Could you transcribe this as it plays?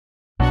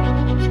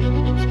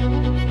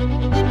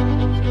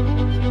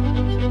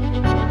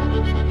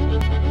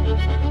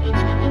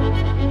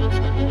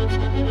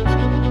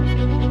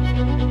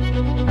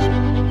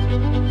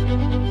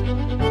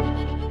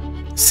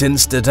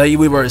Since the day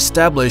we were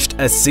established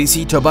as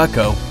CC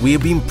Tobacco, we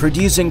have been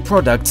producing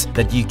products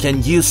that you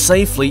can use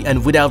safely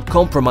and without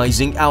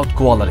compromising out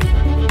quality.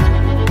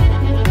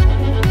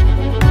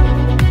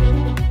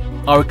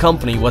 Our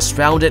company was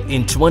founded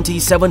in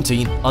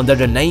 2017 under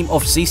the name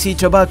of CC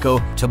Tobacco,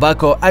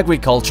 Tobacco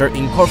Agriculture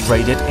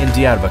Incorporated in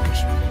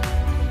Diyarbakır.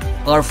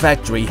 Our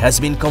factory has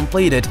been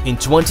completed in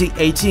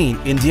 2018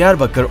 in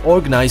Diyarbakır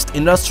Organized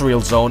Industrial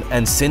Zone,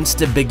 and since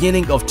the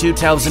beginning of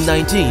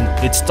 2019,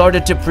 it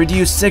started to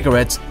produce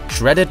cigarettes,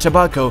 shredded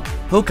tobacco,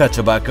 hookah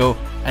tobacco,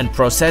 and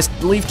processed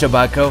leaf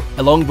tobacco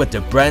along with the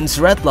brands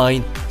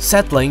Redline,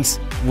 Settlinks,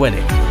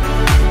 Winning.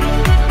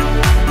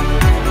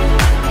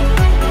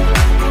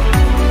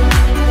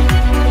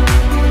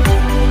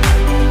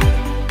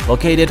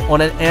 Located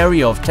on an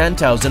area of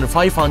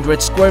 10,500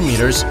 square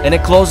meters and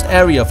a closed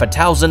area of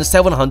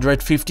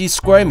 1,750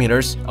 square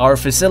meters, our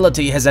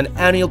facility has an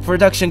annual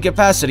production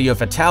capacity of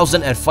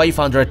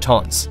 1,500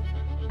 tons.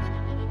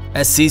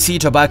 As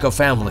CC Tobacco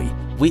family,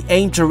 we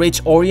aim to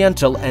reach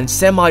Oriental and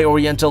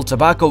semi-Oriental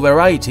tobacco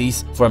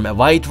varieties from a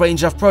wide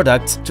range of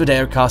products to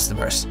their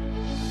customers.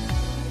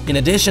 In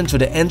addition to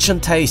the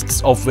ancient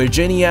tastes of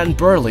Virginia and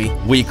Burley,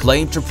 we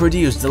claim to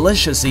produce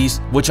deliciousies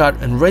which are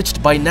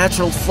enriched by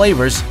natural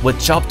flavors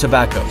with chopped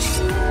tobaccos.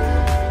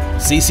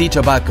 CC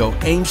Tobacco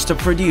aims to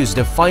produce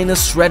the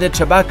finest shredded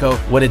tobacco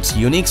with its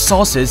unique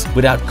sauces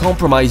without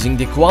compromising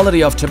the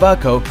quality of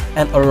tobacco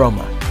and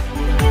aroma.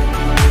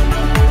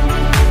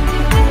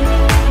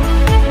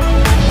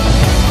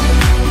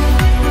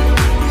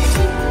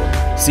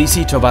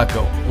 CC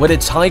Tobacco, with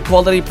its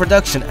high-quality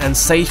production and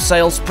safe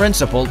sales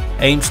principle,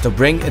 aims to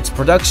bring its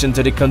production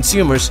to the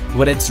consumers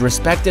with its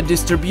respected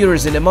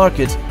distributors in the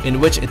market in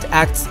which it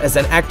acts as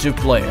an active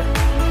player.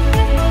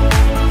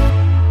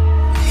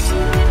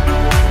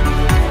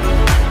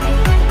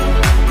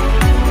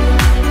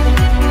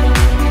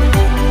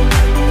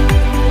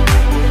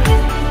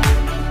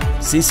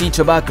 CC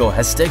Tobacco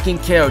has taken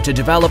care to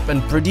develop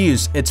and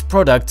produce its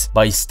products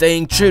by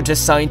staying true to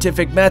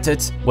scientific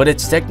methods with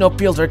its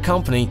Technopilter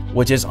company,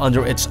 which is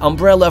under its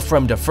umbrella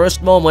from the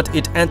first moment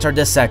it entered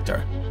the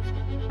sector.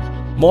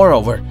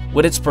 Moreover,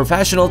 with its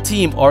professional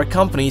team, our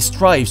company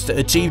strives to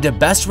achieve the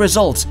best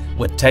results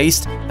with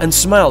taste and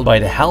smell by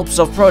the help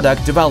of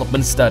product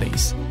development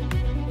studies.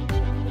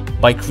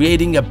 By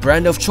creating a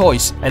brand of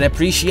choice and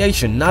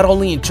appreciation not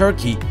only in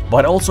Turkey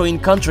but also in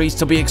countries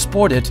to be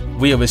exported,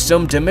 we have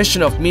assumed the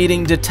mission of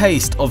meeting the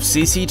taste of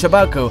CC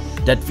Tobacco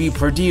that we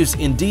produce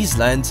in these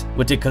lands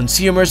with the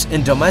consumers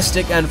in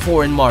domestic and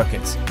foreign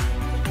markets.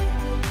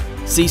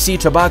 CC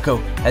Tobacco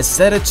has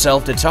set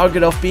itself the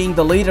target of being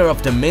the leader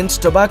of the mint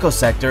tobacco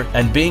sector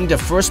and being the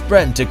first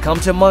brand to come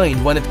to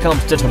mind when it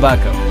comes to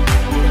tobacco.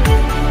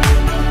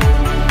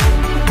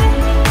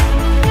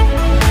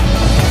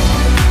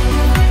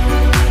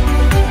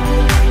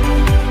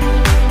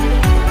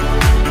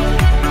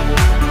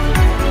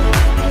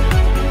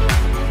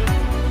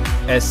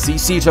 As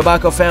CC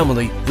Tobacco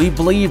family, we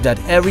believe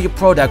that every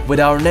product with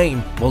our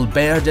name will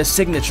bear the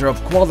signature of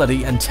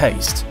quality and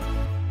taste.